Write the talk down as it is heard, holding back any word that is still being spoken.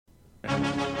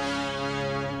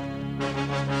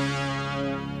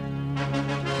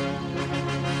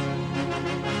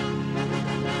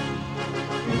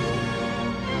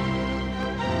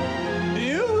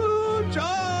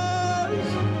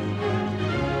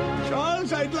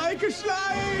I'd like a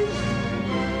slice.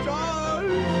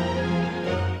 Charles,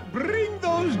 bring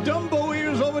those Dumbo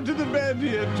ears over to the bed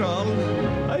here, Charles.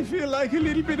 I feel like a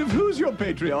little bit of Who's Your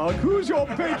Patriarch? Who's Your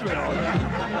Patriarch?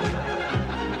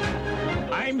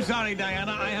 I'm sorry,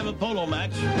 Diana. I have a polo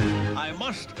match. I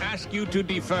must ask you to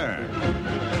defer.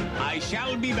 I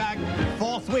shall be back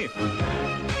forthwith.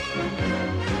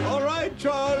 All right,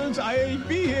 Charles. I'll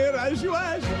be here as you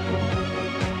asked.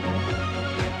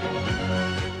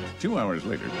 2 hours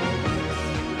later.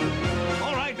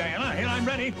 All right, Diana. Here I'm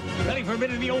ready. Ready for a bit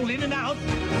of the old in and out.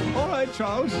 All right,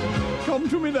 Charles. Come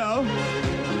to me now.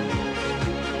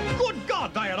 Good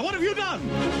God, Diana. What have you done?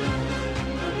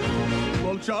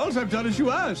 Well, Charles, I've done as you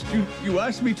asked. You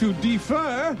asked me to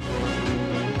defer,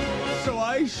 so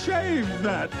I shaved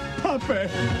that puppy.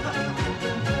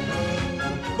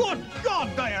 Good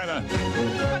God, Diana!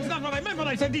 That's not what I meant when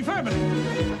I said defer, but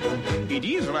it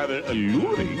is rather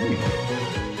alluring.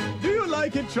 Do you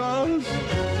like it, Charles?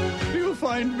 Do you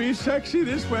find me sexy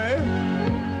this way?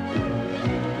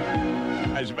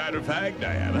 As a matter of fact,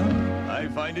 Diana, I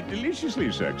find it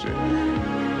deliciously sexy.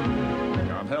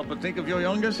 Can't help but think of your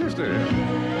younger sister.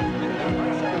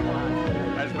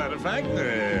 As a matter of fact,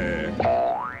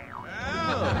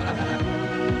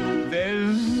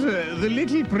 there's the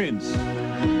little prince.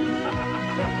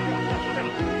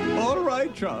 All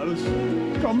right, Charles.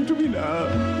 Come to me now.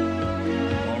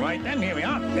 All right, then, here we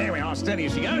are. There we are, steady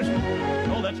as she goes.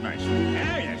 Oh, that's nice.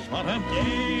 Ah, yes, what up?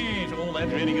 Yes, oh,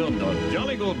 that's really good.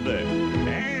 Jolly good.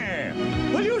 Yeah.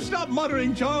 Will you stop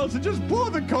muttering, Charles, and just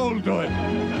pour the coal to it?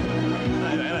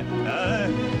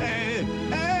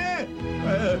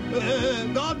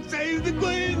 God save the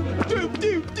Queen! Doop,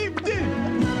 doop, doop,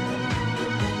 doop.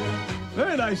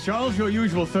 Very nice, Charles. Your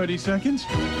usual 30 seconds.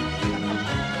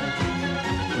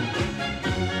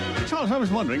 Charles, I was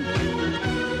wondering,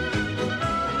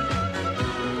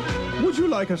 would you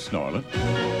like a snarling?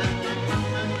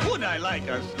 Would I like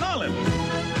a snarling?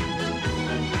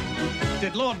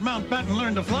 Did Lord Mountbatten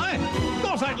learn to fly? Of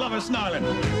course I'd love a snarling.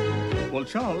 Well,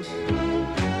 Charles,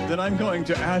 then I'm going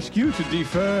to ask you to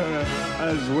defer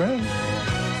as well.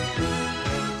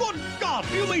 Good God,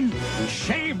 do you mean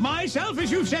shave myself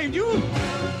as you've shaved you?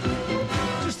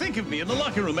 Just think of me in the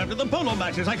locker room after the polo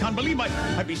matches. I can't believe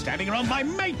I'd be standing around my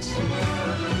mates.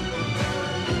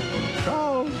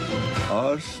 Charles,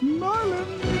 a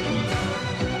snarling.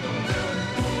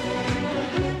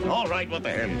 All right, what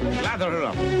the hell? Lather her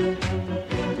up.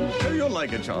 You'll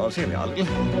like it, Charles. Here we are.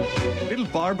 Little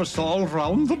barbasol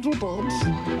round the dots.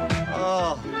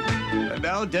 Ah, and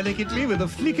now delicately with a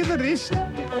flick of the wrist.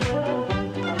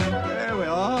 There we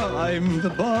are. I'm the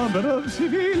barber of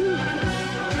Seville.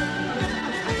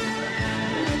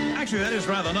 Actually, that is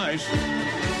rather nice.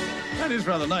 That is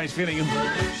rather nice, feeling you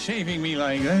shaving me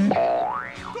like that.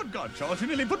 Good God, Charles, you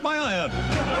nearly put my eye out.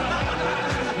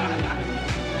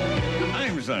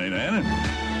 I'm sorry, Diana.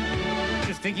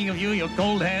 Just thinking of you, your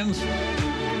cold hands.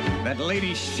 That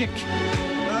lady chic.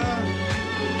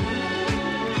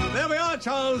 There we are,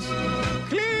 Charles.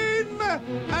 Clean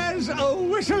as a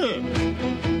whistle.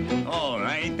 All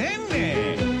right, then.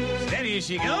 Steady as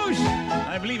she goes.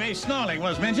 I believe a snarling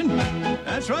was mentioned.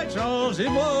 That's right, Charles.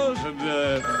 It was.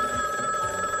 And,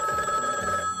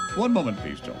 one moment,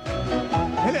 please, Charles.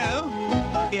 Hello?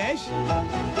 Yes?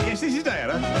 Yes, this is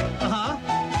Diana. Uh-huh.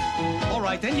 All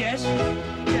right, then, yes.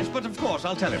 Yes, but of course,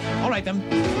 I'll tell him. All right, then.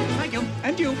 Thank you.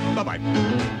 And you. Bye-bye.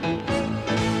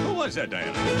 Who was that,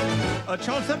 Diana?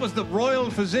 Charles, that was the royal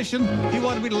physician. He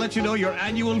wanted me to let you know your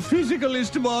annual physical is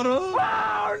tomorrow.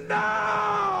 Oh,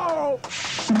 no!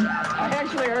 I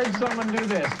actually heard someone do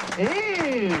this.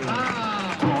 Ew!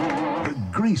 The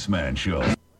Greasman Show.